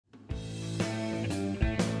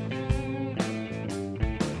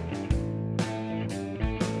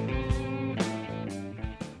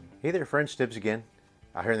Hey there friends, Tibbs again.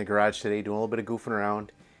 Out here in the garage today doing a little bit of goofing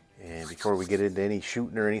around. And before we get into any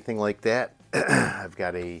shooting or anything like that, I've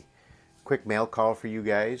got a quick mail call for you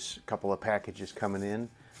guys. A couple of packages coming in.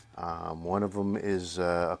 One of them is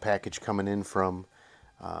a package coming in from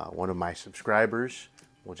one of my subscribers.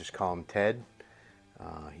 We'll just call him Ted.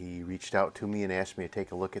 He reached out to me and asked me to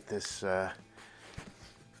take a look at this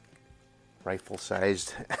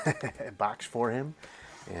rifle-sized box for him.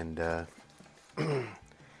 And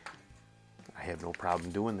I have no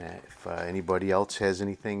problem doing that. If anybody else has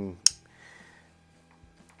anything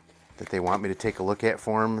that they want me to take a look at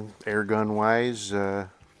for them, air gun wise, I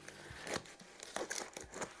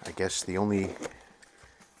guess the only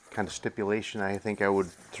kind of stipulation I think I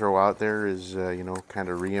would throw out there is, you know, kind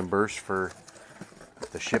of reimburse for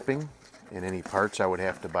the shipping and any parts I would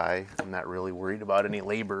have to buy. I'm not really worried about any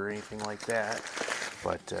labor or anything like that,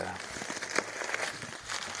 but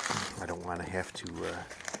I don't want to have to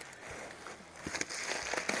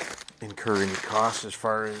incur any costs as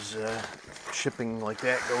far as shipping like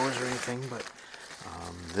that goes or anything. But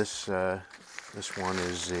this one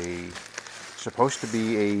is supposed to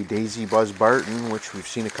be a Daisy Buzz Barton, which we've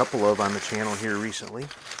seen a couple of on the channel here recently.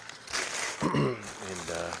 And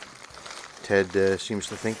Ted seems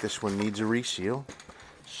to think this one needs a reseal,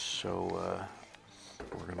 so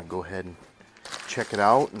we're gonna go ahead and check it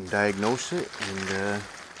out and diagnose it and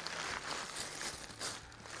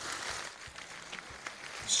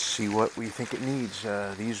see what we think it needs.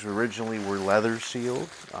 These originally were leather sealed.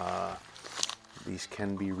 These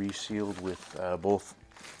can be resealed with both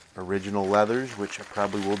original leathers, which I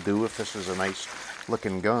probably will do if this is a nice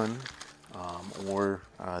looking gun, or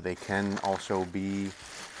they can also be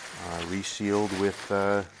resealed with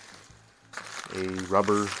a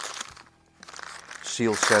rubber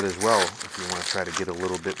seal set as well, if you want to try to get a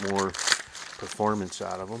little bit more performance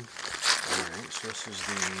out of them. Alright, so this is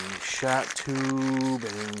the shot tube,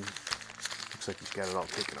 and looks like he's got it all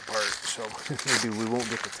taken apart, so maybe we won't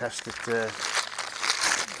get to test it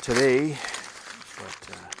today, but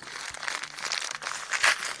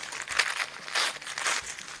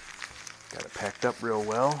got it packed up real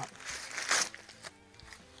well.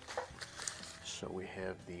 So we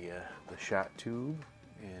have the shot tube,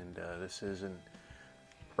 and this is an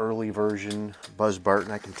early version Buzz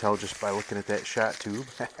Barton. I can tell just by looking at that shot tube.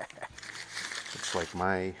 Looks like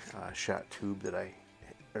my shot tube that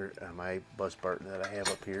my Buzz Barton that I have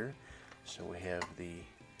up here. So we have the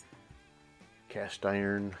cast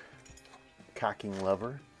iron cocking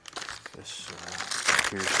lever. This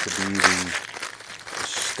appears to be the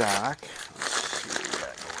stock. Let's see what we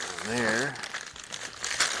got going on there.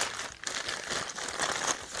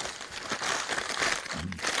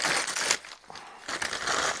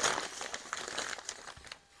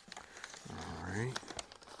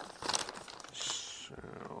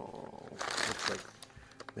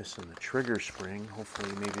 Missing the trigger spring.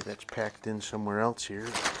 Hopefully maybe that's packed in somewhere else here.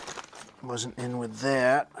 Wasn't in with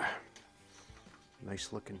that.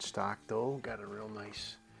 Nice looking stock though. Got a real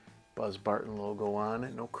nice Buzz Barton logo on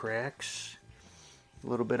it. No cracks. A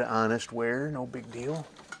little bit of honest wear. No big deal.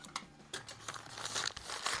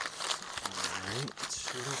 Alright, let's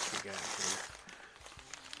see what else we got here.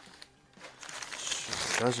 So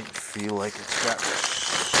it doesn't feel like it's got the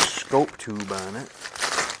scope tube on it,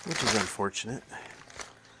 which is unfortunate.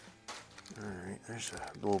 Alright, there's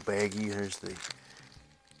a little baggie. There's the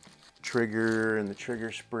trigger and the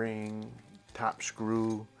trigger spring, top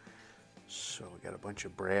screw. So we got a bunch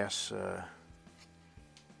of brass,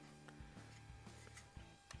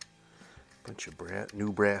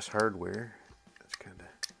 new brass hardware. That's kind of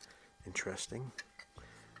interesting.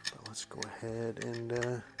 But let's go ahead and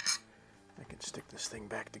I can stick this thing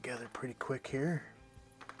back together pretty quick here.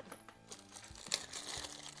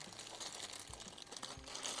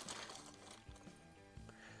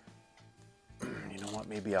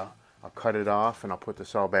 Maybe I'll cut it off and I'll put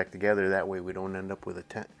this all back together. That way we don't end up with a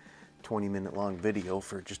 20-minute long video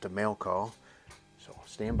for just a mail call. So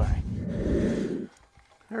stand by.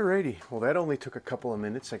 Alrighty, well that only took a couple of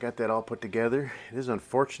minutes. I got that all put together. It is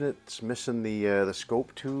unfortunate it's missing the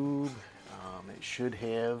scope tube. It should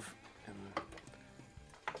have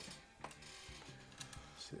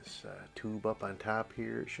this tube up on top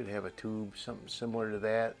here. It should have a tube, something similar to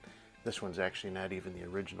that. This one's actually not even the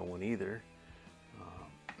original one either.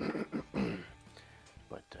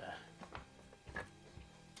 But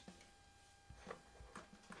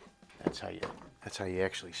that's how you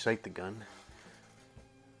actually sight the gun.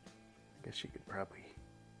 I guess you could probably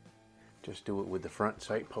just do it with the front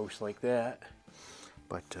sight post like that.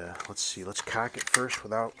 But let's see, let's cock it first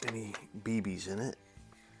without any BBs in it.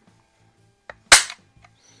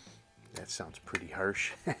 sounds pretty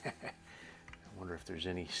harsh. I wonder if there's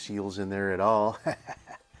any seals in there at all.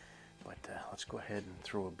 But let's go ahead and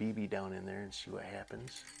throw a BB down in there and see what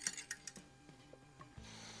happens.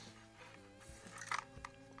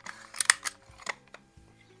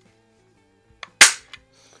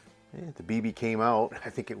 Yeah, the BB came out. I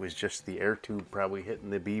think it was just the air tube probably hitting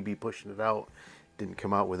the BB, pushing it out. Didn't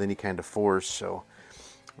come out with any kind of force. So,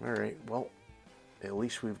 all right, well, at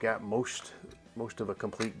least we've got most of a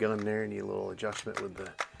complete gun there. Need a little adjustment with the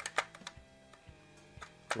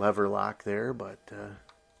lever lock there, but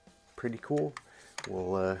pretty cool.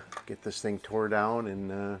 We'll get this thing tore down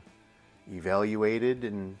and evaluated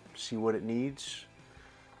and see what it needs.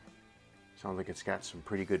 Sounds like it's got some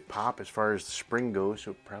pretty good pop as far as the spring goes, so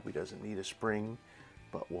it probably doesn't need a spring,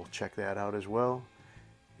 but we'll check that out as well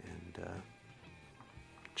and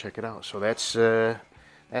check it out. So that's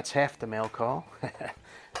half the mail call.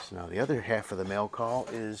 So now the other half of the mail call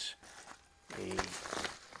is a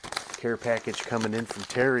care package coming in from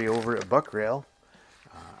Terry over at Buckrail.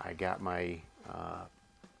 I got my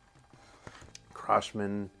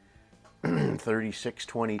Crossman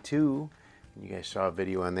 3622. You guys saw a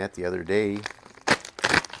video on that the other day.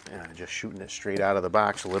 Just shooting it straight out of the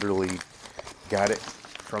box. Literally got it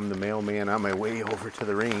from the mailman on my way over to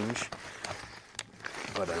the range.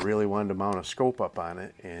 But I really wanted to mount a scope up on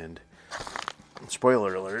it, and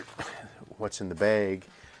spoiler alert, what's in the bag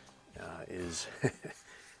is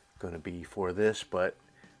going to be for this, but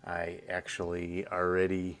I actually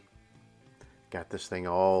already got this thing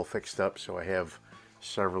all fixed up, so I have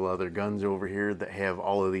several other guns over here that have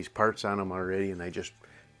all of these parts on them already, and I just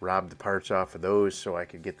robbed the parts off of those so I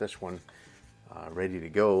could get this one ready to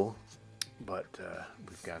go. But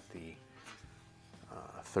we've got the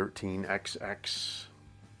 13XX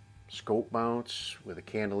scope mounts with a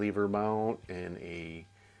cantilever mount and a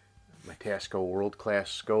Metasco World Class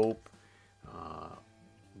scope,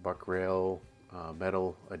 Buckrail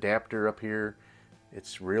metal adapter up here.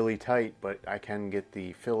 It's really tight, but I can get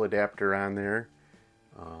the fill adapter on there.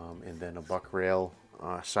 And then a Buckrail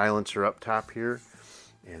silencer up top here,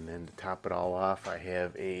 and then to top it all off I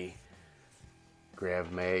have a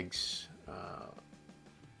Grav Mags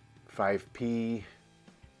 5P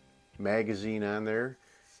magazine on there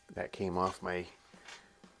that came off my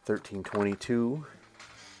 1322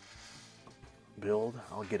 build.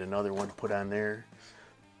 I'll get another one put on there,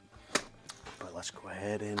 but let's go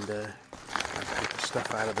ahead and get the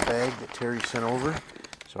stuff out of the bag that Terry sent over.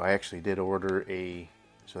 So I actually did order a,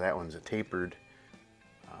 so that one's a tapered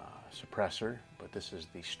suppressor, but this is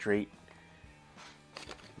the straight,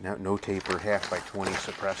 no taper, 1/2x20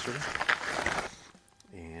 suppressor.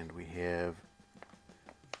 And we have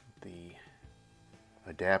the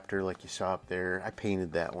adapter like you saw up there. I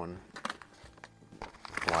painted that one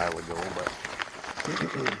a while ago, but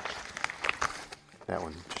that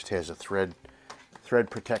one just has a thread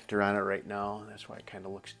protector on it right now. That's why it kind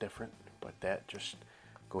of looks different, but that just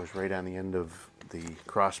goes right on the end of the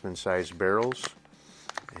Crossman sized barrels.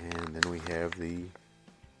 And then we have the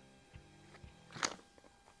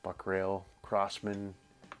Buckrail Crossman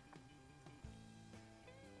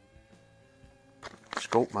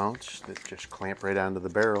scope mounts that just clamp right onto the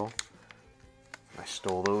barrel. I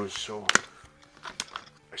stole those, so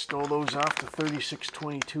I stole those off the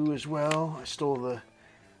 3622 as well. I stole the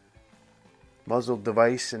muzzle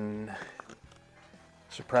device and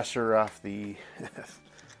suppressor off the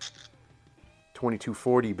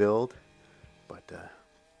 2240 build, but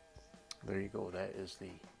there you go. That is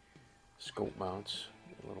the scope mounts,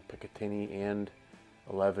 a little Picatinny and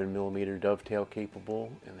 11mm dovetail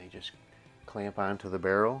capable, and they just clamp onto the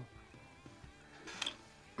barrel.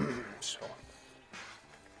 So,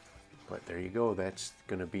 but there you go. That's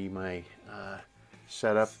going to be my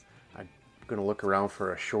setup. I'm going to look around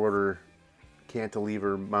for a shorter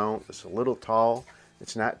cantilever mount. It's a little tall.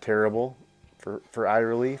 It's not terrible for eye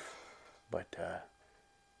relief, but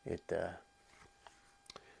it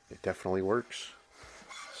definitely works.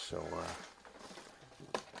 So,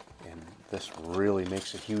 and this really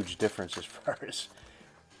makes a huge difference as far as,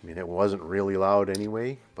 I mean, it wasn't really loud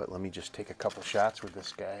anyway, but let me just take a couple shots with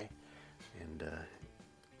this guy and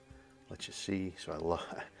let you see. So I love,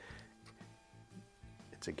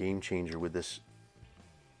 it's a game changer with this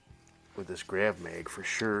Grav Mag for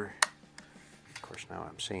sure. Of course, now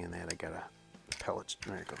I'm saying that, I got a pellets,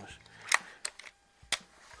 there it goes.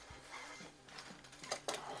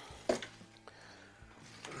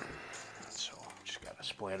 So just got a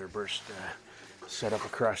splatter burst set up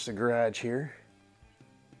across the garage here.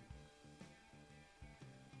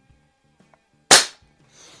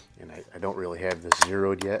 And I don't really have this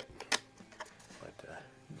zeroed yet, but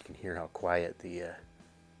you can hear how quiet the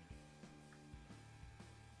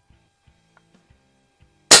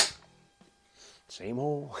Same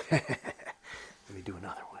hole. Let me do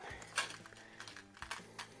another one.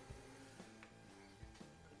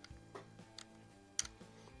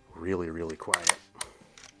 Really, really quiet.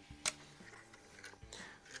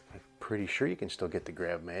 I'm pretty sure you can still get the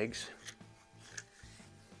grab mags.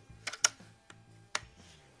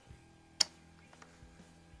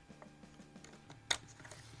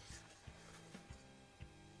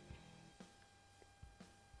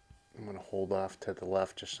 I'm going to hold off to the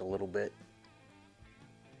left just a little bit.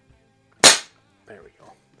 There we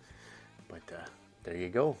go. But there you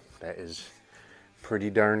go. That is pretty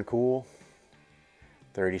darn cool.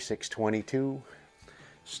 3622.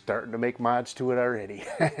 Starting to make mods to it already.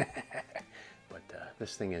 But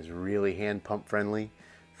this thing is really hand pump friendly.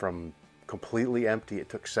 From completely empty, it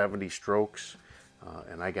took 70 strokes.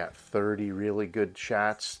 And I got 30 really good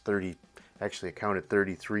shots. 30, actually I counted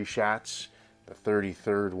 33 shots. The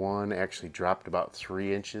 33rd one actually dropped about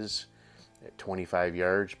 3 inches at 25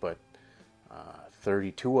 yards, but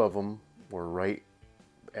 32 of them were right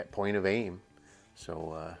at point of aim,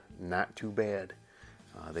 so not too bad.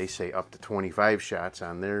 They say up to 25 shots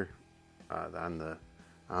on their on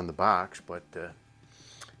the box, but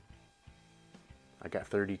I got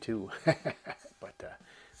 32. But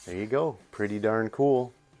there you go, pretty darn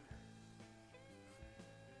cool.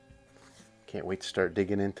 Can't wait to start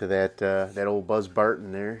digging into that old Buzz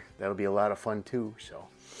Barton there. That'll be a lot of fun too. So,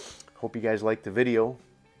 hope you guys liked the video.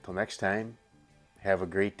 Till next time, have a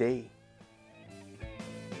great day.